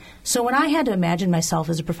team. So when I had to imagine myself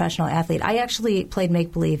as a professional athlete, I actually played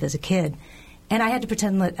make-believe as a kid. And I had to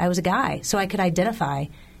pretend that I was a guy so I could identify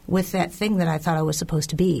with that thing that I thought I was supposed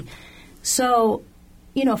to be. So,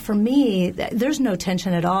 you know, for me, there's no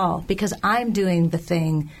tension at all because I'm doing the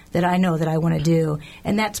thing that I know that I want to do,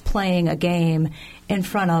 and that's playing a game in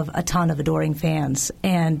front of a ton of adoring fans.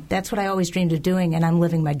 And that's what I always dreamed of doing, and I'm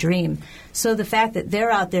living my dream. So the fact that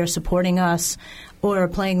they're out there supporting us or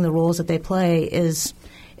playing the roles that they play is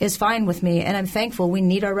fine with me, and I'm thankful. We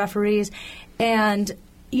need our referees. And,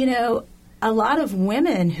 you know, a lot of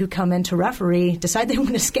women who come in to referee decide they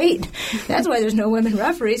want to skate. That's why there's no women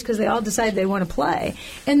referees, because they all decide they want to play.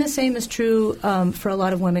 And the same is true for a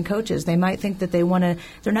lot of women coaches. They might think that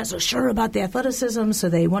they're not so sure about the athleticism, so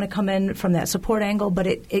they want to come in from that support angle, but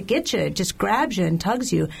it gets you, it just grabs you and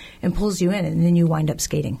tugs you and pulls you in, and then you wind up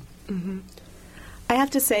skating. Mm-hmm. I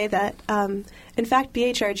have to say that, in fact,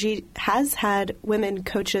 BHRG has had women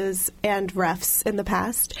coaches and refs in the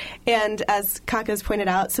past. And as Kaka's pointed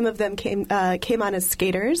out, some of them came on as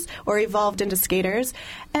skaters or evolved into skaters.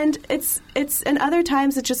 And and other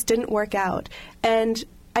times it just didn't work out. And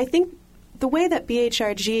I think the way that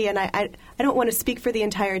BHRG, and I don't want to speak for the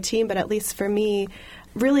entire team, but at least for me,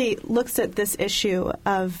 really looks at this issue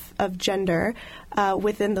of gender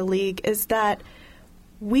within the league is that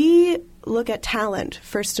we look at talent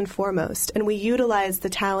first and foremost, and we utilize the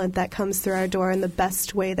talent that comes through our door in the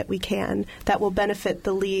best way that we can that will benefit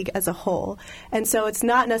the league as a whole. And so it's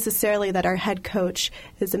not necessarily that our head coach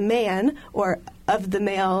is a man or of the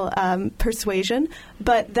male persuasion,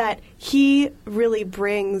 but that he really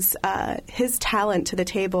brings his talent to the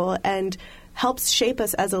table and helps shape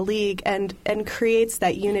us as a league and creates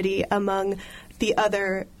that unity among the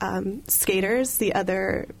other skaters, the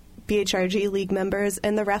other BHRG league members,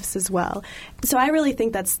 and the refs as well. So I really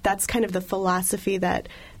think that's kind of the philosophy that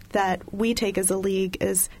we take as a league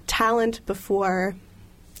is talent before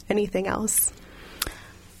anything else.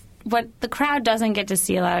 What the crowd doesn't get to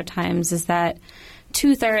see a lot of times is that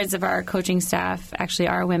 2/3 of our coaching staff actually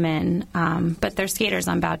are women, but they're skaters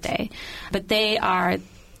on bout day. But they are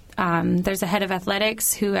there's a head of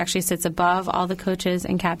athletics who actually sits above all the coaches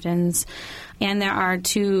and captains. And there are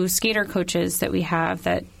 2 skater coaches that we have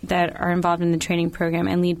that are involved in the training program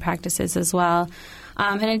and lead practices as well.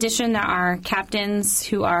 In addition, there are captains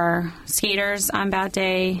who are skaters on bout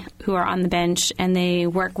day who are on the bench, and they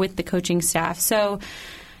work with the coaching staff. So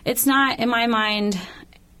it's not, in my mind,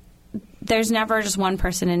 there's never just one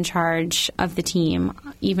person in charge of the team,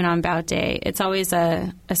 even on bout day. It's always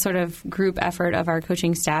a sort of group effort of our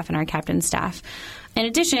coaching staff and our captain staff. In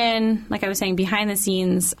addition, like I was saying, behind the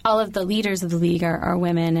scenes, all of the leaders of the league are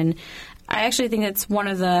women. And I actually think it's one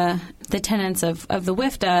of the tenets of the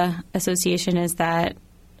WIFTA Association is that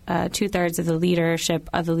 2/3 of the leadership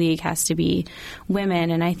of the league has to be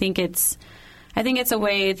women. And I think it's a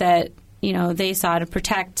way that, you know, they saw to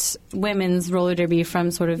protect women's roller derby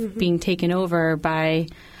from sort of being taken over by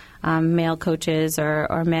male coaches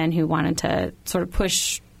or men who wanted to sort of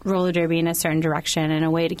push roller derby in a certain direction and a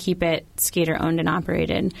way to keep it skater owned and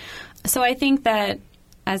operated. So I think that,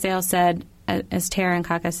 as Dale said, as Tara and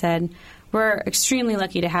Kaka said, we're extremely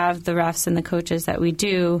lucky to have the refs and the coaches that we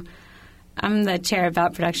do. I'm the chair of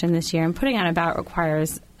bout production this year, and putting on a bout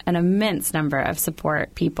requires an immense number of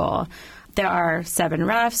support people. There are 7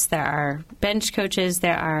 refs, there are bench coaches,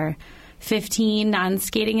 there are 15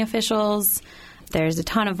 non-skating officials, there's a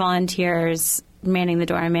ton of volunteers manning the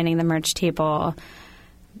door and manning the merch table,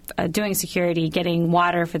 doing security, getting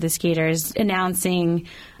water for the skaters, announcing.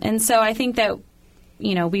 And so I think that,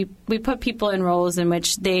 you know, we put people in roles in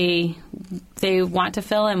which they want to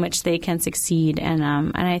fill, in which they can succeed. And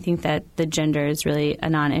I think that the gender is really a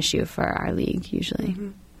non-issue for our league usually. Mm-hmm.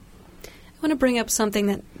 I want to bring up something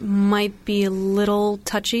that might be a little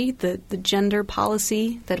touchy, the gender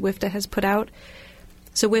policy that WIFTA has put out.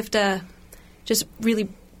 So WIFTA, just really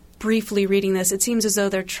briefly reading this, it seems as though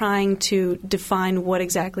they're trying to define what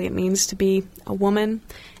exactly it means to be a woman,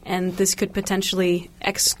 and this could potentially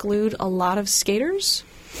exclude a lot of skaters,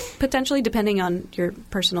 potentially, depending on your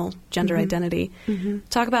personal gender identity.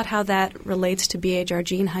 Talk about how that relates to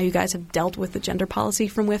BHRG and how you guys have dealt with the gender policy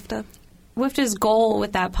from WIFTA. WIFTA's goal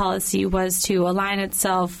with that policy was to align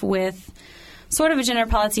itself with sort of a gender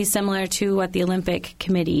policy similar to what the Olympic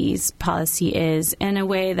Committee's policy is, in a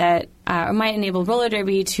way that might enable roller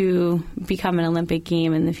derby to become an Olympic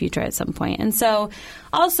game in the future at some point. And so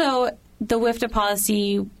also the WIFTA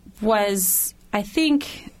policy was, I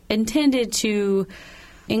think, intended to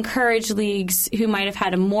encourage leagues who might have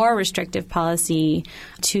had a more restrictive policy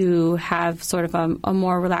to have sort of a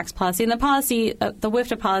more relaxed policy. And the policy, the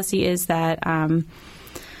WIFTA policy, is that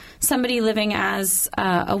somebody living as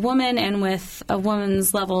a woman and with a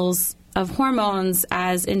woman's levels of hormones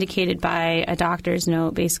as indicated by a doctor's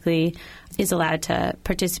note basically is allowed to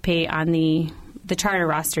participate on the charter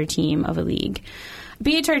roster team of a league.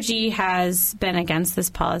 BHRG has been against this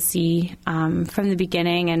policy from the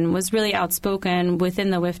beginning and was really outspoken within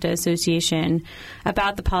the WIFTA Association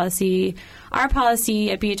about the policy. Our policy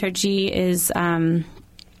at BHRG is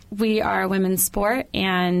we are a women's sport,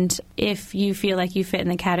 and if you feel like you fit in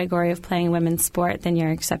the category of playing women's sport, then you're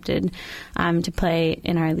accepted to play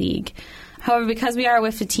in our league. However, because we are a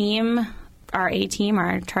WIFTA team, our A team,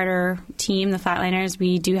 our charter team, the Flatliners,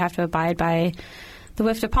 we do have to abide by the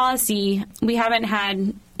WIFTA policy. We haven't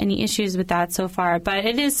had any issues with that so far, but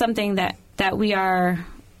it is something that we are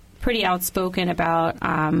pretty outspoken about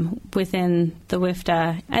within the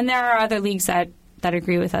WIFTA. And there are other leagues that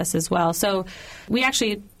agree with us as well. So we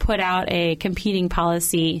actually put out a competing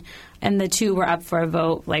policy, and the two were up for a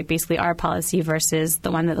vote, like basically our policy versus the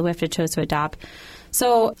one that the WIFTA chose to adopt.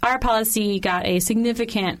 So our policy got a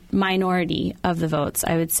significant minority of the votes,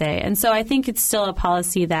 I would say. And so I think it's still a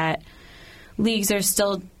policy that leagues are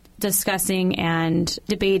still discussing and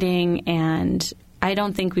debating, and I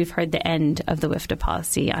don't think we've heard the end of the WIFTA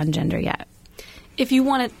policy on gender yet. If you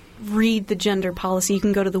want to read the gender policy, you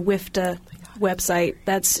can go to the WIFTA website.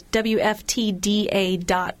 That's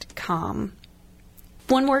WFTDA.com.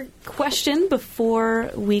 One more question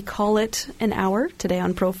before we call it an hour today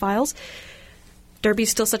on Profiles.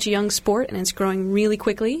 Derby's still such a young sport, and it's growing really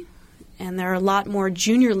quickly, and there are a lot more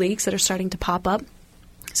junior leagues that are starting to pop up.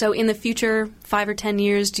 So in the future, 5 or 10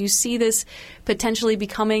 years, do you see this potentially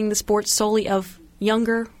becoming the sport solely of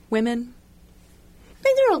younger women? I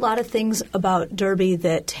think there are a lot of things about Derby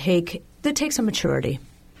that take some maturity.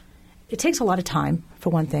 It takes a lot of time, for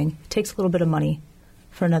one thing. It takes a little bit of money,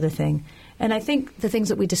 for another thing. And I think the things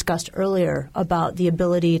that we discussed earlier about the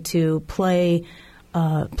ability to play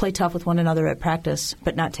tough with one another at practice,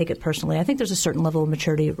 but not take it personally. I think there's a certain level of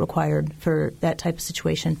maturity required for that type of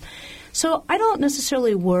situation. So I don't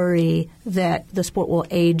necessarily worry that the sport will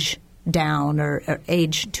age down or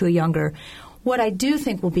age to a younger. What I do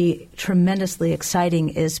think will be tremendously exciting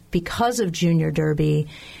is because of Junior Derby,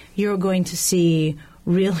 you're going to see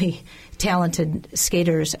really talented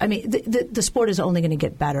skaters. I mean, the sport is only going to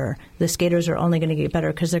get better. The skaters are only going to get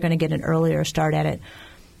better because they're going to get an earlier start at it.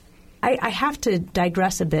 I have to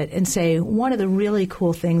digress a bit and say one of the really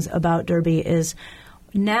cool things about Derby is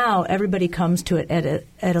now everybody comes to it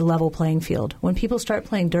at a level playing field. When people start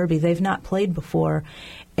playing Derby, they've not played before.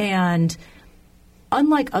 And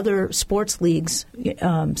unlike other sports leagues,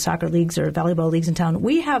 soccer leagues or volleyball leagues in town,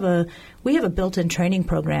 we have a built-in training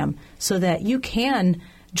program so that you can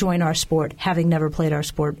join our sport having never played our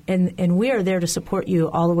sport. And we are there to support you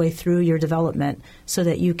all the way through your development so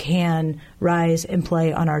that you can rise and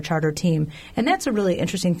play on our charter team. And that's a really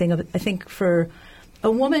interesting thing, I think, for a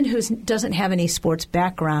woman who doesn't have any sports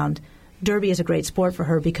background. Derby is a great sport for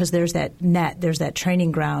her because there's that net, there's that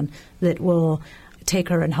training ground that will take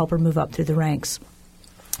her and help her move up through the ranks.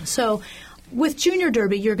 So with Junior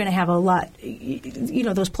Derby, you're going to have a lot,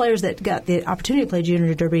 those players that got the opportunity to play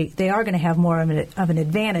Junior Derby, they are going to have more of an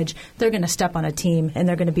advantage. They're going to step on a team, and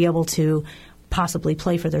they're going to be able to possibly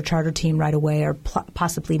play for their charter team right away or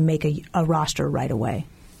possibly make a roster right away.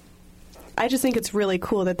 I just think it's really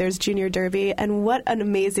cool that there's Junior Derby, and what an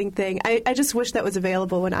amazing thing. I just wish that was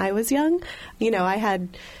available when I was young. I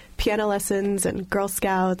had piano lessons and Girl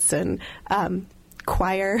Scouts and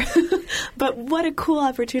choir. But what a cool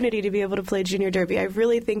opportunity to be able to play Junior Derby. I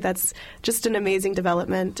really think that's just an amazing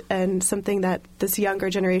development and something that this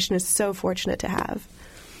younger generation is so fortunate to have.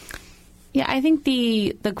 Yeah, I think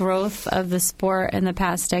the growth of the sport in the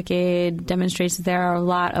past decade demonstrates that there are a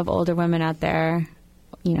lot of older women out there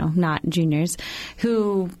not juniors,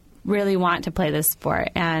 who really want to play this sport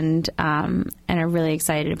and are really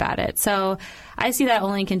excited about it. So I see that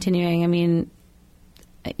only continuing. I mean,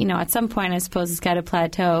 at some point, I suppose it's got to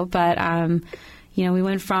plateau, but we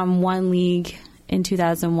went from one league in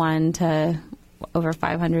 2001 to over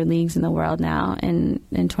 500 leagues in the world now in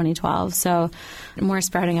 2012. So more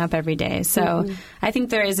sprouting up every day. So I think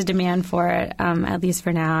there is a demand for it, at least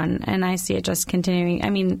for now, and I see it just continuing. I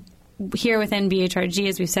mean, here within BHRG,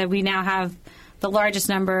 as we said, we now have the largest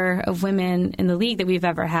number of women in the league that we've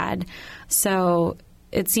ever had. So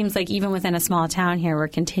it seems like even within a small town here, we're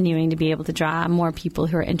continuing to be able to draw more people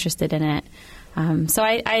who are interested in it. So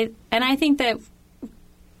I think that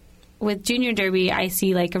with Junior Derby, I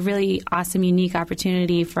see like a really awesome, unique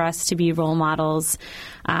opportunity for us to be role models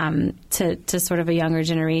to sort of a younger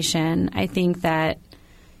generation. I think that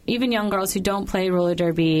even young girls who don't play roller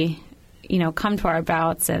derby, come to our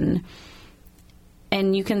bouts and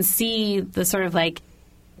you can see the sort of like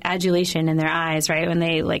adulation in their eyes, right? When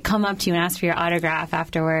they like come up to you and ask for your autograph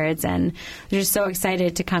afterwards, and they're just so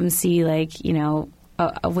excited to come see like,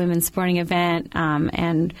 a women's sporting event.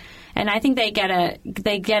 And I think they get a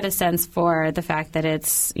sense for the fact that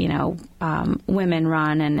it's, women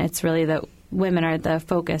run, and it's really the women are the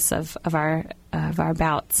focus of our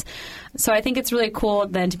bouts. So I think it's really cool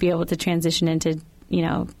then to be able to transition into,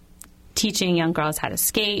 teaching young girls how to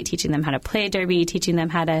skate, teaching them how to play derby, teaching them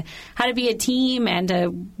how to be a team and to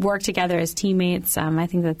work together as teammates. I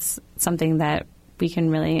think that's something that we can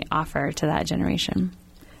really offer to that generation.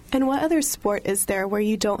 And what other sport is there where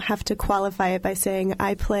you don't have to qualify it by saying,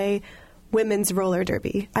 I play women's roller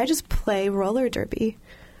derby? I just play roller derby.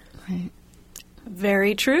 Right.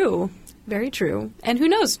 Very true. Very true. And who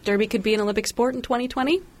knows? Derby could be an Olympic sport in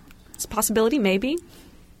 2020. It's a possibility, maybe.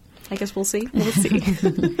 I guess we'll see. We'll see.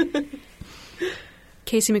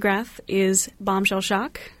 Casey McGrath is Bombshell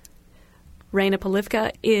Shock. Raina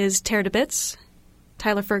Polivka is Tear to Bits.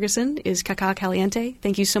 Tyler Ferguson is Caca Caliente.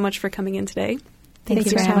 Thank you so much for coming in today. Thank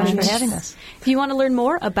you very much for having us. If you want to learn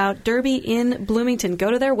more about Derby in Bloomington,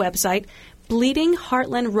 go to their website,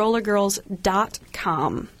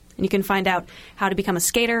 bleedingheartlandrollergirls.com. And you can find out how to become a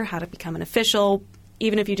skater, how to become an official.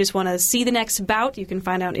 Even if you just want to see the next bout, you can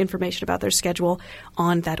find out information about their schedule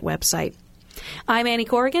on that website. I'm Annie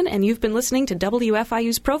Corrigan, and you've been listening to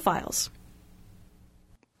WFIU's Profiles.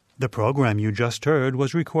 The program you just heard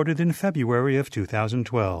was recorded in February of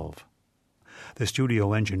 2012. The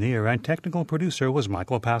studio engineer and technical producer was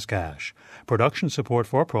Michael Paskash. Production support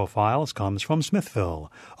for Profiles comes from Smithville,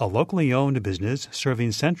 a locally owned business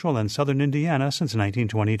serving central and southern Indiana since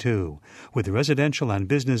 1922, with residential and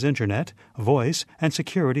business internet, voice, and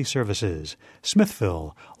security services.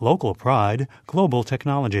 Smithville, local pride, global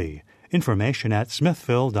technology. Information at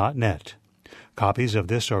smithville.net. Copies of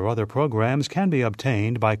this or other programs can be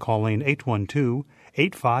obtained by calling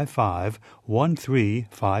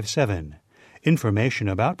 812-855-1357. Information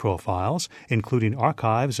about Profiles, including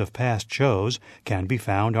archives of past shows, can be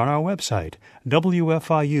found on our website,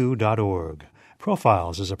 wfiu.org.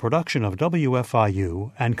 Profiles is a production of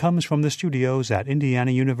WFIU and comes from the studios at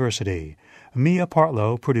Indiana University. Mia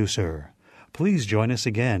Partlow, producer. Please join us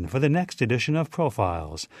again for the next edition of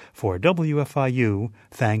Profiles. For WFIU,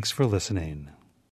 thanks for listening.